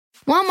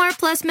Walmart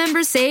Plus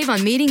members save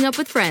on meeting up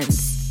with friends.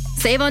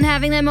 Save on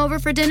having them over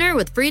for dinner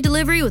with free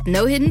delivery with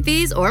no hidden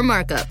fees or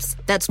markups.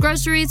 That's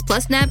groceries,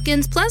 plus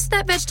napkins, plus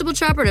that vegetable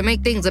chopper to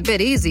make things a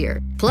bit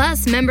easier.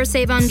 Plus, members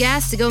save on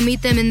gas to go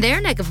meet them in their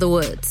neck of the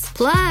woods.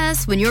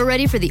 Plus, when you're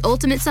ready for the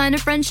ultimate sign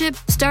of friendship,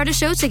 start a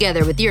show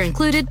together with your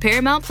included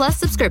Paramount Plus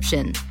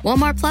subscription.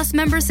 Walmart Plus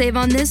members save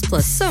on this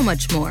plus so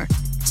much more.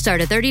 Start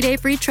a 30-day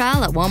free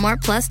trial at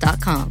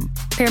walmartplus.com.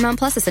 Paramount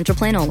Plus Essential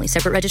Plan only.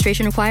 Separate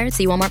registration required.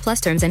 See Walmart Plus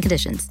terms and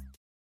conditions.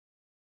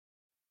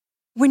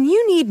 When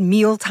you need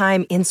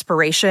mealtime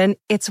inspiration,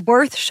 it's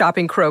worth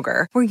shopping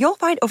Kroger, where you'll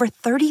find over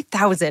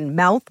 30,000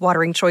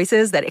 mouth-watering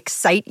choices that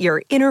excite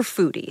your inner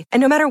foodie. And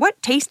no matter what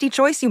tasty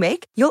choice you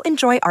make, you'll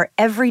enjoy our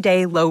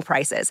everyday low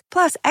prices,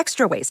 plus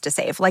extra ways to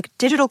save, like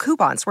digital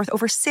coupons worth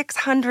over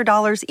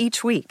 $600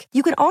 each week.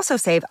 You can also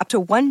save up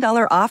to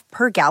 $1 off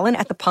per gallon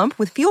at the pump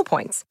with fuel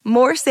points.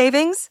 More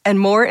savings and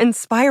more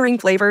inspiring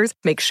flavors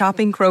make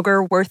shopping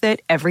Kroger worth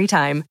it every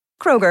time.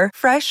 Kroger,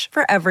 fresh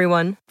for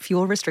everyone.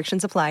 Fuel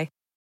restrictions apply.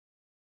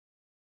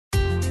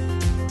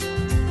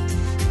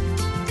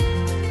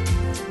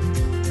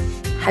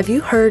 Have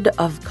you heard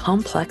of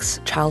complex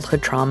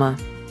childhood trauma?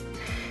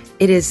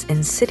 It is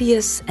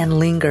insidious and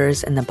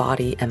lingers in the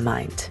body and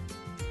mind.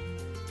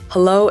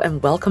 Hello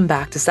and welcome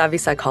back to Savvy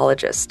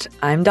Psychologist.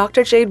 I'm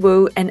Dr. Jade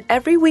Wu, and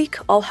every week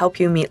I'll help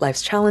you meet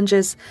life's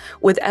challenges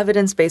with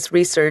evidence-based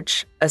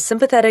research, a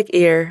sympathetic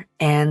ear,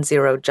 and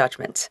zero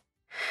judgment.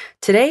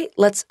 Today,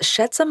 let's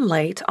shed some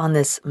light on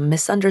this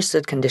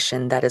misunderstood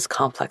condition that is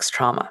complex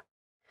trauma.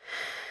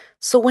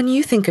 So when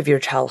you think of your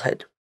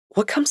childhood,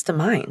 what comes to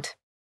mind?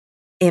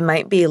 It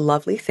might be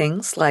lovely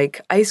things like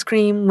ice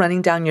cream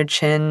running down your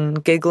chin,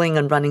 giggling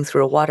and running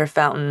through a water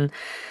fountain,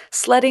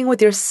 sledding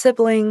with your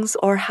siblings,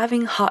 or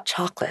having hot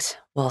chocolate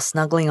while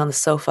snuggling on the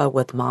sofa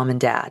with mom and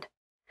dad.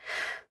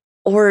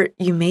 Or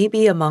you may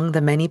be among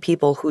the many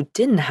people who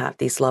didn't have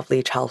these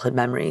lovely childhood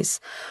memories,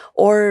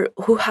 or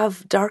who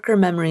have darker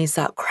memories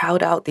that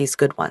crowd out these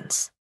good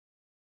ones.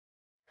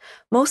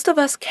 Most of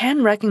us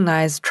can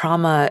recognize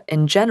trauma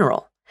in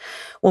general.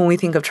 When we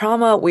think of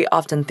trauma, we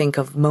often think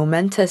of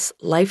momentous,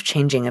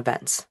 life-changing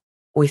events.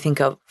 We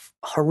think of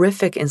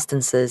horrific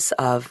instances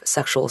of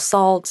sexual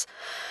assault,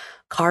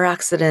 car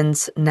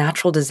accidents,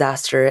 natural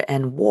disaster,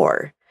 and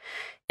war.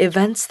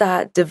 Events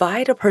that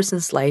divide a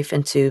person's life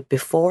into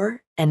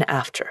before and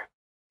after.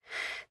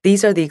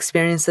 These are the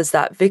experiences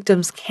that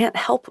victims can't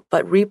help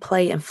but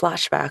replay in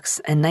flashbacks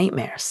and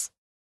nightmares.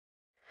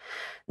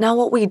 Now,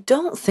 what we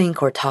don't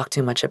think or talk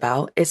too much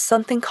about is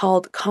something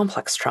called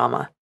complex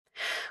trauma.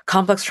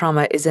 Complex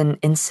trauma is an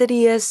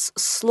insidious,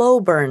 slow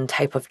burn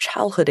type of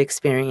childhood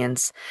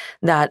experience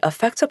that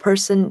affects a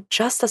person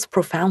just as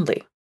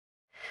profoundly.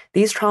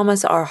 These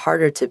traumas are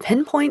harder to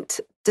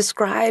pinpoint,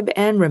 describe,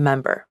 and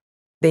remember.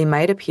 They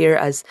might appear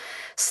as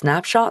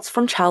snapshots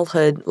from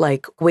childhood,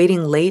 like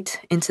waiting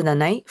late into the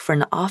night for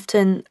an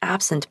often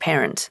absent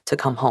parent to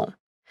come home.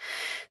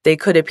 They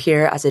could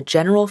appear as a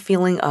general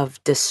feeling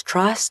of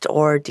distrust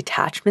or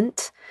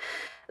detachment.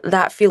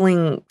 That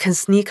feeling can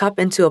sneak up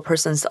into a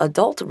person's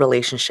adult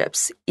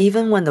relationships,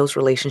 even when those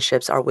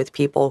relationships are with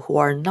people who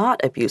are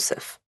not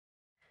abusive.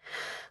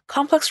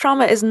 Complex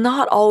trauma is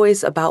not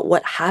always about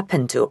what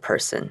happened to a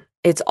person.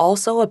 It's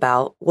also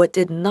about what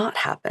did not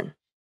happen.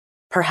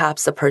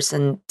 Perhaps a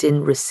person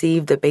didn't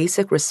receive the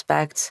basic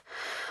respect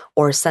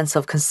or sense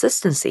of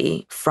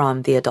consistency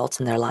from the adults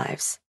in their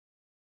lives.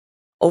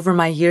 Over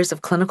my years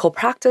of clinical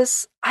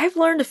practice, I've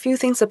learned a few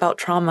things about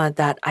trauma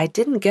that I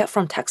didn't get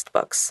from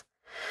textbooks.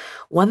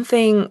 One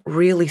thing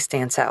really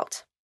stands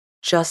out,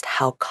 just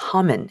how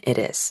common it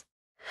is.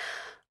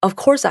 Of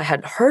course, I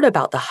had heard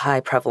about the high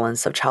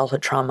prevalence of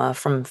childhood trauma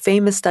from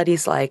famous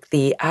studies like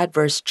the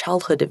Adverse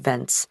Childhood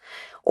Events,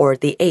 or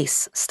the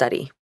ACE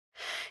study.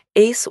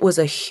 ACE was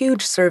a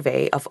huge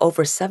survey of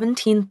over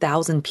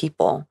 17,000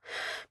 people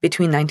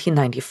between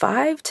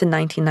 1995 to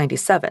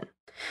 1997.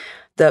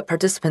 The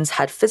participants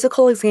had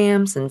physical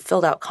exams and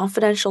filled out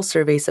confidential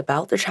surveys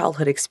about their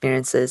childhood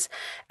experiences,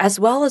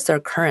 as well as their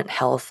current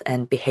health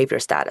and behavior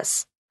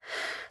status.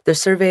 The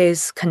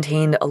surveys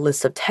contained a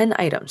list of 10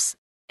 items.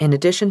 In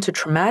addition to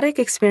traumatic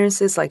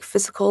experiences like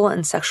physical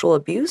and sexual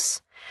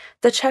abuse,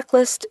 the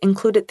checklist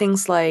included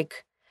things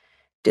like,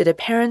 did a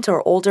parent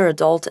or older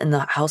adult in the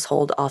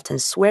household often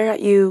swear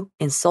at you,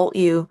 insult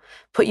you,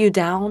 put you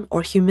down,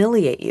 or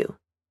humiliate you?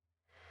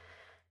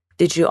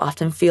 Did you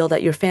often feel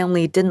that your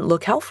family didn't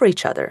look out for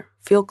each other,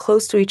 feel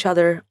close to each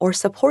other, or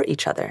support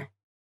each other?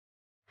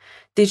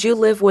 Did you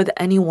live with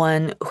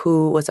anyone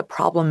who was a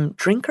problem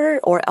drinker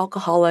or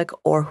alcoholic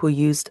or who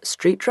used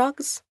street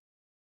drugs?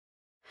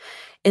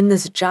 In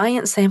this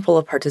giant sample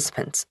of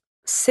participants,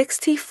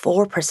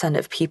 64%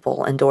 of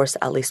people endorsed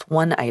at least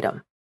one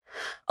item.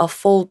 A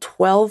full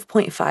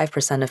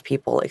 12.5% of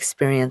people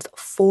experienced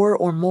 4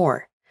 or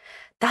more.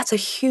 That's a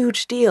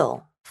huge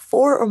deal.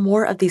 4 or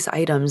more of these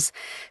items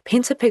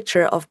paints a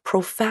picture of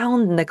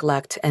profound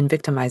neglect and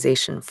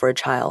victimization for a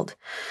child,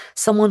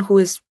 someone who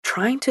is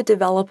trying to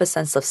develop a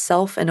sense of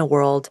self in a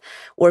world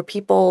where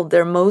people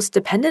they're most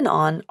dependent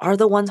on are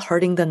the ones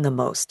hurting them the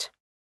most.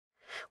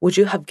 Would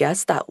you have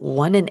guessed that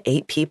 1 in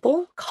 8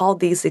 people called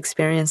these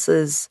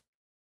experiences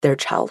their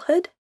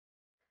childhood?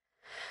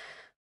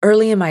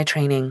 Early in my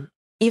training,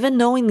 even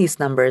knowing these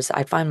numbers,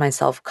 I'd find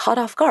myself caught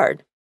off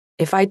guard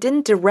if I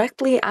didn't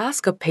directly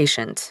ask a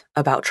patient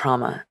about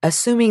trauma,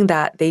 assuming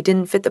that they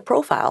didn't fit the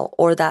profile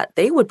or that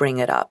they would bring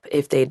it up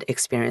if they'd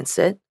experienced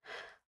it.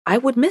 I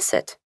would miss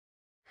it.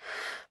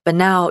 But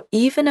now,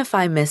 even if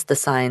I miss the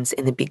signs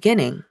in the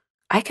beginning,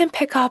 I can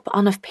pick up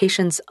on a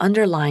patient's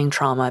underlying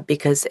trauma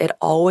because it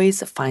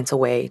always finds a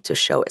way to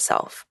show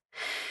itself.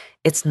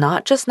 It's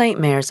not just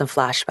nightmares and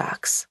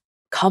flashbacks.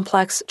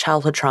 Complex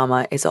childhood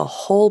trauma is a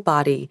whole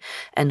body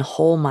and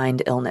whole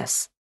mind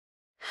illness.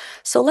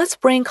 So let's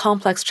bring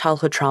complex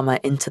childhood trauma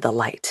into the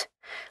light.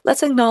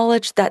 Let's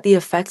acknowledge that the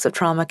effects of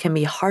trauma can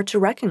be hard to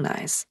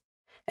recognize.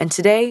 And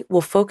today,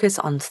 we'll focus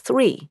on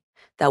 3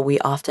 that we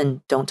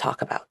often don't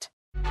talk about.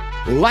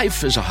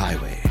 Life is a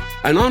highway,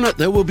 and on it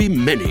there will be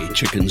many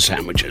chicken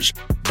sandwiches.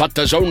 But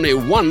there's only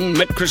one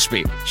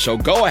McCrispy. So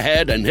go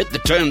ahead and hit the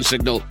turn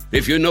signal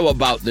if you know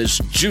about this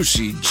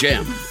juicy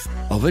gem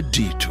of a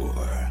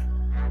detour.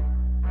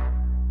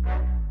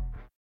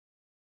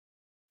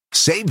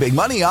 Save big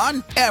money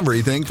on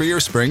everything for your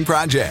spring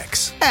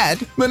projects at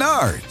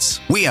Menards.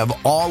 We have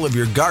all of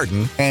your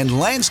garden and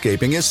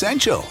landscaping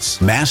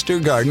essentials. Master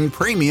Garden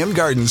Premium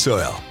Garden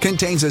Soil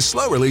contains a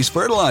slow-release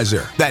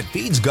fertilizer that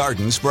feeds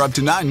gardens for up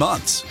to 9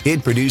 months.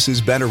 It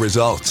produces better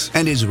results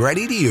and is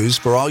ready to use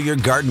for all your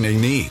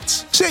gardening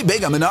needs. Save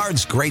big on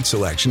Menards' great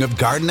selection of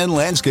garden and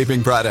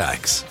landscaping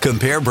products.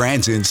 Compare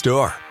brands in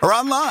store or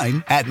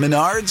online at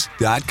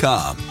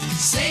menards.com.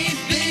 Save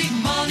big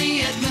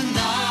money at Menards.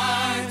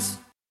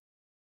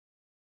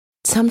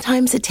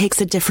 Sometimes it takes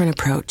a different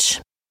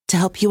approach to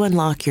help you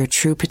unlock your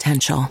true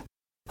potential.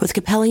 With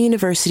Capella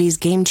University's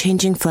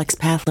game-changing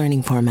FlexPath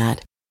learning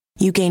format,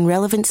 you gain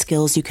relevant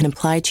skills you can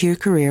apply to your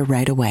career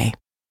right away.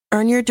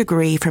 Earn your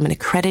degree from an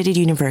accredited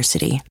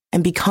university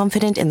and be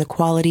confident in the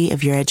quality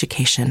of your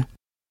education.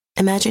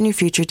 Imagine your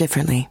future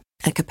differently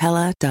at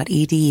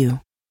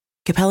capella.edu.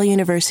 Capella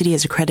University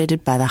is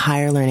accredited by the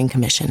Higher Learning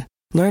Commission.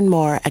 Learn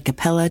more at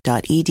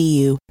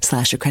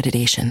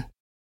capella.edu/accreditation.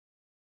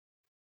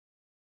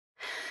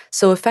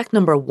 So effect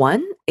number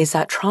 1 is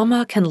that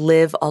trauma can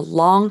live a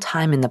long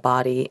time in the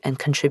body and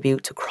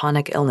contribute to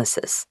chronic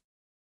illnesses.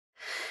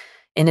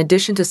 In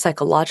addition to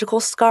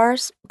psychological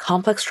scars,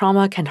 complex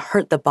trauma can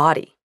hurt the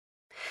body.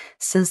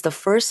 Since the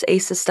first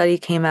ACEs study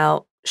came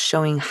out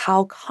showing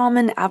how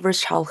common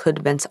adverse childhood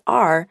events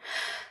are,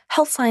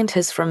 health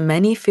scientists from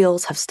many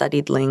fields have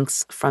studied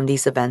links from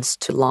these events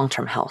to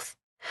long-term health.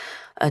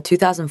 A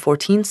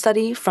 2014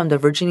 study from the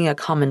Virginia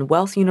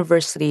Commonwealth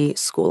University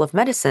School of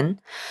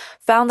Medicine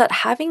found that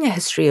having a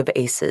history of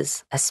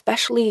ACEs,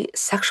 especially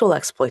sexual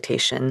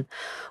exploitation,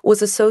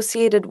 was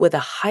associated with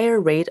a higher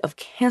rate of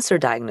cancer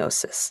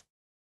diagnosis.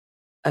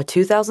 A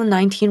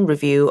 2019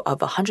 review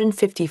of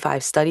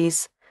 155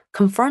 studies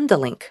confirmed the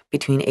link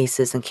between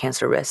ACEs and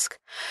cancer risk,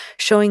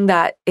 showing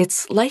that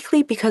it's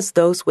likely because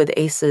those with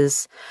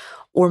ACEs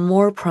were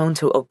more prone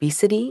to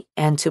obesity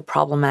and to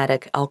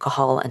problematic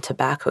alcohol and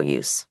tobacco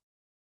use.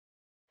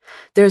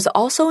 There's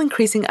also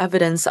increasing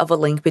evidence of a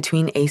link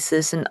between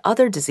ACEs and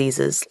other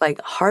diseases like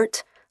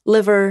heart,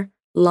 liver,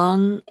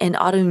 lung, and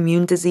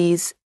autoimmune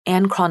disease,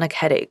 and chronic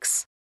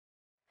headaches.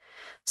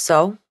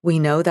 So we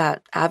know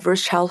that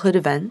adverse childhood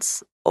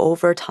events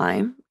over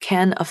time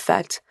can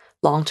affect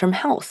long-term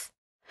health.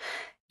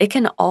 It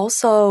can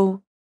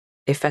also,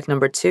 effect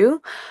number 2,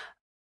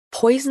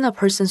 poison a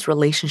person's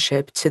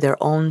relationship to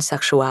their own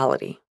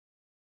sexuality.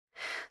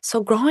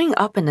 So growing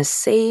up in a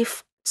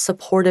safe,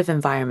 supportive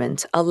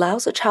environment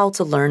allows a child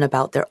to learn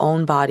about their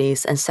own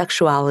bodies and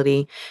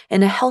sexuality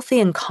in a healthy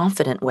and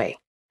confident way.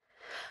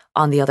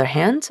 On the other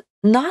hand,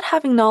 not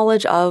having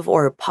knowledge of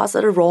or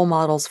positive role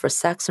models for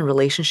sex and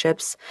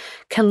relationships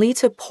can lead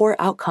to poor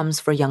outcomes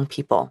for young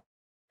people.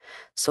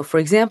 So, for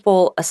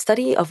example, a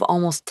study of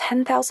almost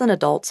 10,000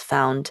 adults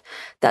found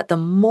that the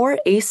more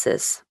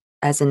ACEs,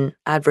 as in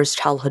adverse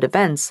childhood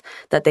events,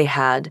 that they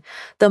had,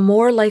 the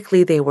more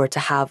likely they were to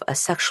have a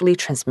sexually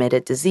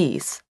transmitted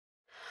disease.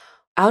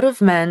 Out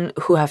of men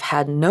who have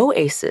had no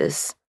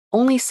ACEs,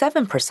 only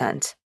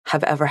 7%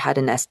 have ever had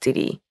an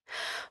STD,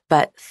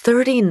 but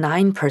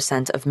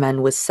 39% of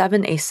men with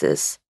 7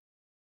 ACEs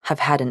have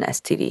had an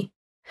STD.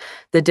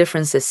 The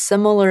difference is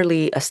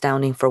similarly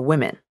astounding for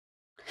women.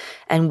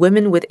 And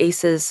women with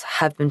ACEs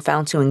have been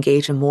found to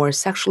engage in more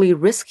sexually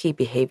risky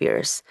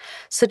behaviors,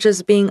 such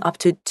as being up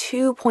to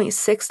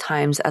 2.6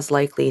 times as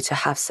likely to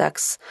have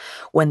sex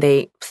when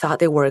they thought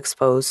they were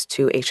exposed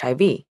to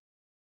HIV.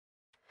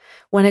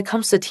 When it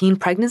comes to teen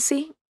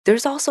pregnancy,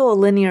 there's also a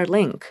linear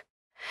link.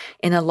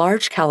 In a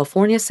large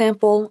California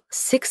sample,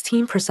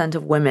 16%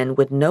 of women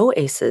with no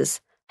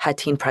ACEs had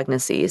teen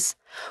pregnancies,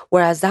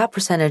 whereas that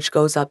percentage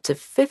goes up to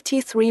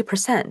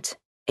 53%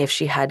 if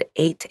she had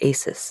 8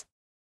 ACEs.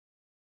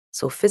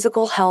 So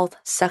physical health,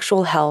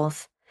 sexual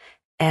health,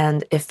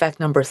 and effect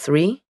number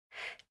 3,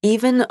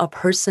 even a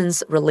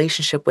person's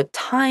relationship with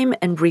time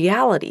and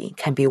reality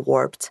can be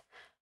warped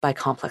by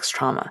complex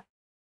trauma.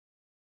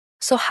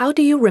 So how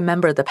do you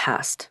remember the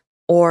past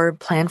or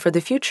plan for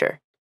the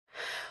future?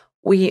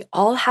 We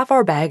all have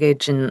our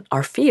baggage and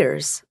our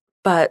fears,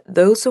 but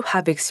those who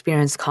have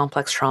experienced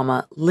complex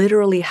trauma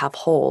literally have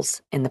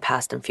holes in the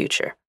past and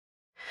future.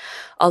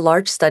 A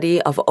large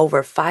study of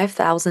over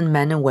 5,000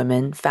 men and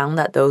women found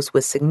that those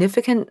with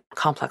significant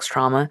complex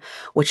trauma,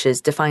 which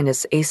is defined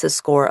as ACEs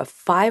score of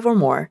 5 or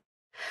more,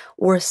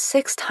 were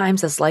 6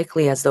 times as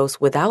likely as those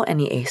without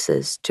any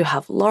ACEs to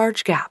have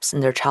large gaps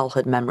in their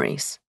childhood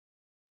memories.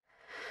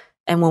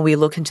 And when we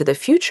look into the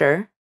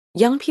future,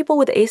 young people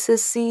with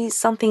ACEs see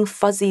something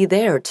fuzzy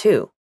there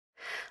too.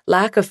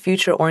 Lack of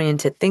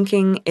future-oriented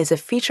thinking is a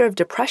feature of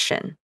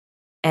depression,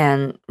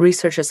 and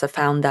researchers have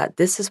found that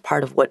this is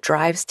part of what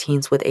drives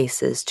teens with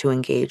ACEs to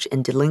engage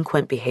in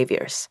delinquent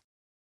behaviors.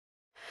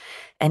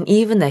 And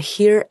even the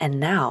here and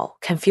now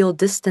can feel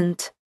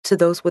distant to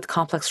those with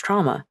complex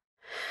trauma.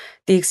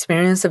 The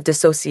experience of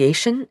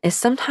dissociation is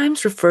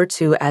sometimes referred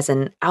to as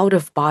an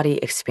out-of-body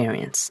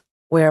experience,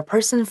 where a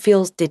person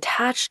feels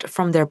detached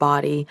from their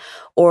body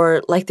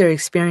or like their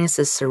experience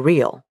is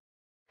surreal.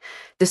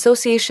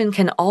 Dissociation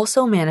can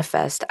also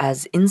manifest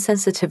as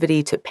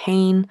insensitivity to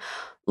pain,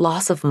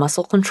 loss of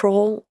muscle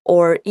control,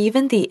 or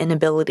even the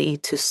inability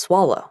to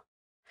swallow.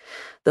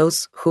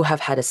 Those who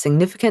have had a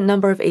significant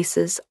number of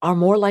ACEs are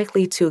more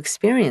likely to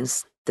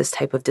experience this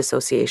type of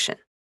dissociation.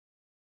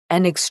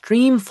 An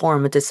extreme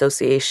form of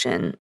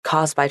dissociation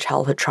caused by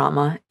childhood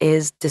trauma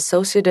is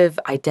dissociative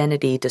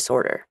identity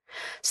disorder,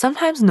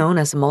 sometimes known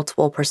as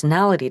multiple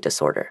personality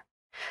disorder.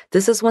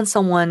 This is when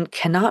someone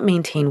cannot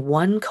maintain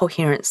one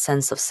coherent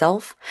sense of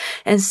self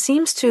and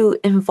seems to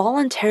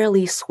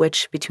involuntarily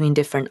switch between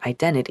different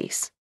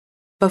identities.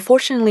 But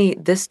fortunately,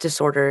 this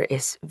disorder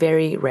is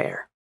very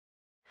rare.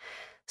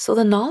 So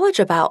the knowledge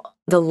about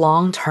the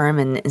long-term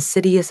and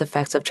insidious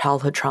effects of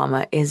childhood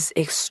trauma is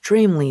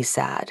extremely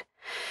sad.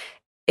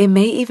 It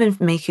may even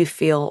make you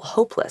feel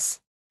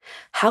hopeless.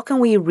 How can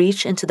we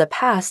reach into the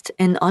past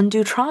and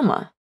undo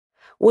trauma?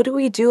 What do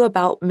we do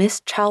about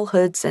missed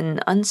childhoods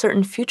and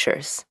uncertain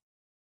futures?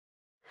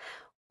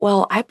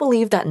 Well, I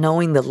believe that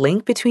knowing the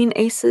link between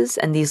ACEs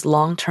and these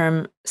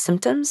long-term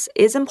symptoms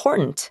is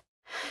important.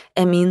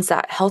 It means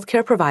that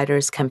healthcare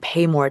providers can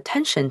pay more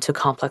attention to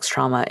complex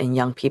trauma in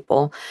young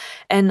people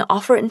and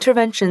offer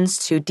interventions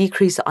to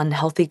decrease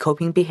unhealthy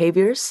coping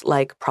behaviors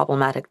like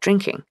problematic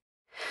drinking.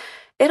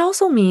 It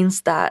also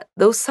means that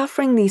those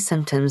suffering these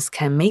symptoms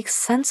can make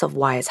sense of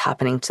why it's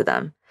happening to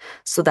them,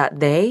 so that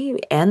they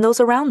and those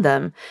around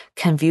them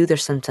can view their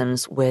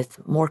symptoms with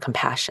more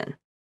compassion.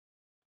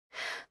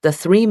 The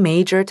 3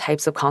 major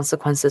types of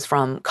consequences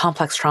from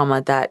complex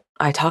trauma that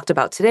I talked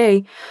about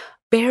today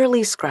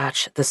barely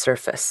scratch the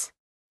surface.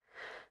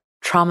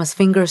 Trauma's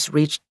fingers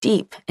reach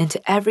deep into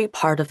every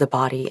part of the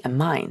body and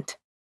mind.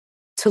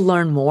 To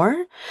learn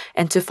more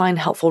and to find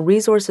helpful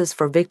resources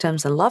for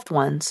victims and loved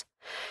ones,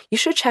 you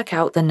should check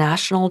out the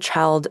National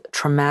Child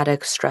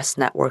Traumatic Stress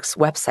Network's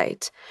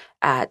website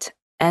at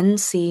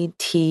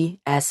nctsn.org.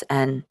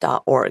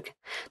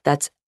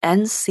 That's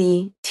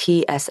nctsn.org.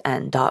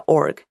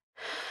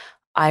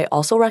 I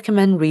also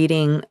recommend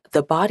reading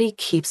The Body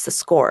Keeps the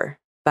Score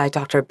by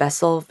Dr.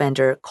 Bessel van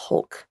der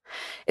Kolk.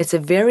 It's a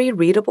very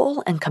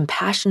readable and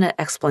compassionate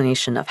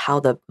explanation of how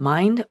the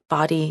mind,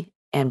 body,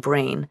 and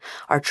brain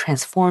are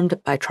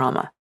transformed by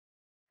trauma.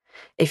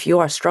 If you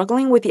are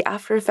struggling with the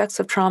after effects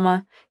of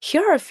trauma,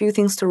 here are a few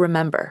things to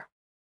remember.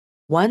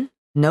 1,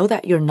 know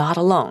that you're not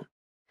alone.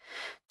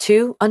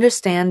 2,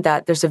 understand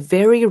that there's a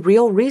very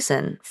real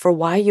reason for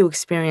why you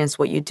experience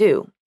what you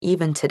do,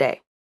 even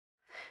today.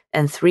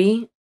 And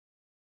 3,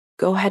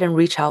 go ahead and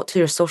reach out to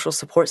your social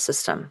support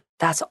system.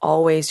 That's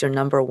always your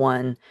number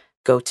 1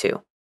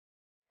 go-to.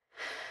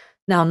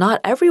 Now,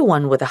 not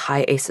everyone with a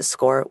high ACEs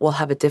score will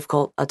have a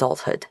difficult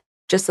adulthood,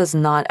 just as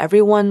not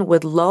everyone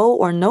with low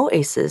or no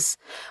ACEs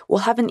will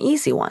have an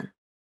easy one.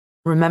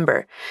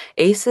 Remember,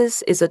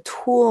 ACEs is a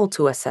tool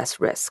to assess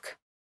risk.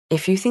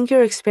 If you think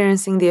you're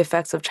experiencing the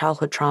effects of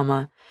childhood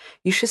trauma,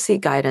 you should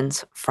seek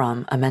guidance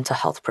from a mental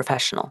health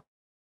professional.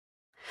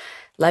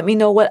 Let me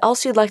know what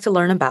else you'd like to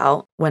learn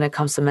about when it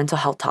comes to mental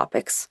health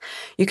topics.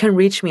 You can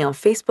reach me on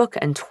Facebook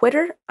and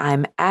Twitter.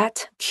 I'm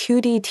at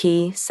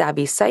QDT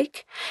Savvy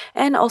Psych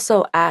and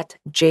also at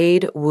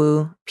Jade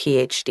Wu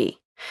PhD.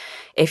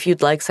 If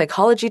you'd like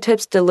psychology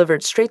tips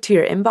delivered straight to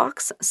your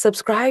inbox,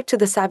 subscribe to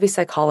the Savvy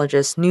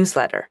Psychologist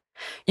newsletter.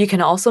 You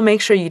can also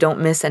make sure you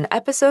don't miss an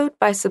episode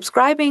by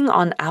subscribing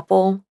on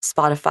Apple,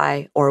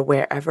 Spotify, or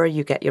wherever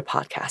you get your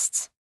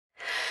podcasts.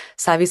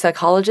 Savvy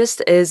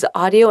Psychologist is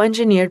audio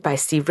engineered by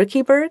Steve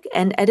Rickyberg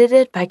and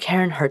edited by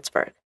Karen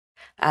Hertzberg.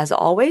 As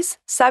always,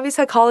 Savvy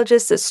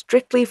Psychologist is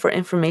strictly for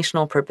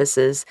informational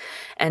purposes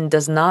and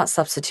does not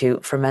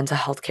substitute for mental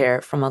health care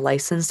from a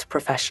licensed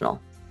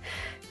professional.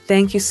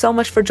 Thank you so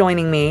much for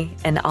joining me,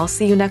 and I'll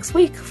see you next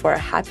week for a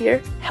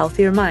happier,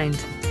 healthier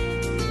mind.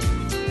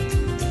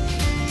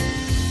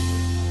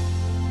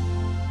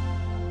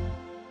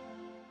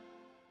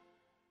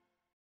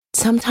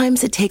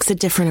 Sometimes it takes a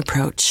different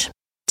approach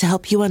to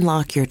help you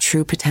unlock your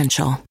true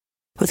potential.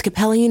 With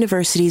Capella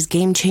University's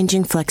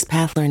game-changing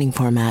FlexPath learning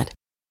format,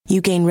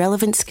 You gain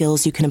relevant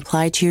skills you can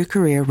apply to your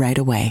career right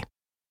away.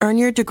 Earn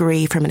your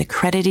degree from an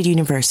accredited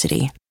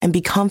university and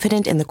be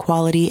confident in the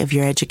quality of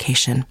your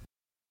education.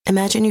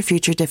 Imagine your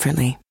future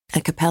differently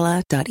at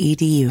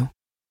capella.edu.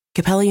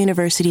 Capella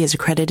University is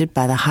accredited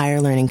by the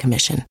Higher Learning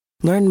Commission.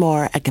 Learn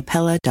more at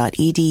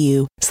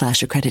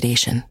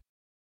capella.edu/accreditation.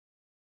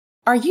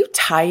 Are you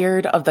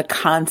tired of the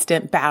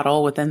constant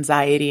battle with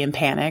anxiety and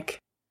panic?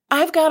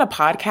 I've got a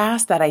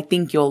podcast that I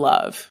think you'll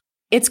love.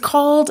 It's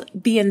called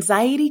the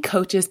Anxiety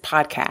Coaches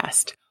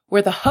Podcast,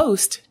 where the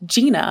host,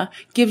 Gina,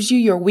 gives you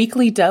your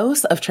weekly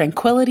dose of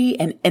tranquility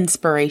and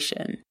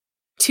inspiration.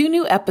 2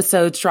 new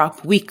episodes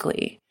drop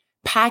weekly,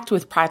 packed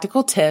with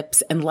practical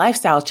tips and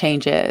lifestyle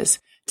changes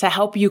to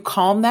help you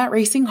calm that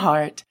racing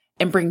heart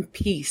and bring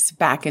peace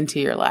back into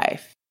your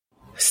life.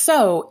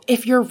 So,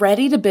 if you're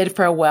ready to bid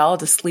farewell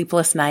to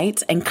sleepless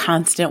nights and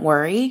constant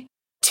worry,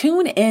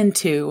 tune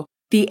into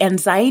the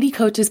Anxiety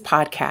Coaches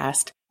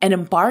Podcast and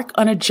embark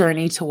on a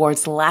journey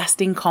towards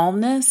lasting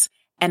calmness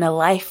and a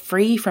life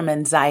free from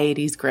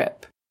anxiety's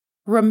grip.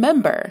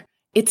 Remember,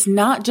 it's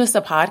not just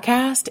a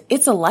podcast,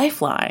 it's a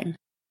lifeline.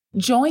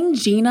 Join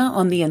Gina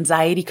on the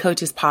Anxiety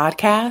Coaches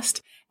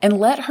Podcast and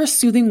let her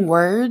soothing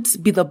words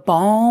be the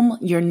balm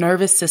your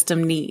nervous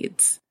system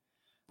needs.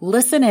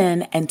 Listen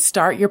in and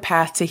start your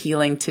path to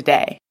healing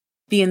today.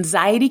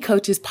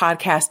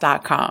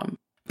 TheAnxietyCoachesPodcast.com,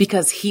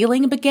 because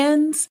healing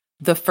begins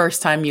the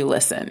first time you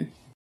listen.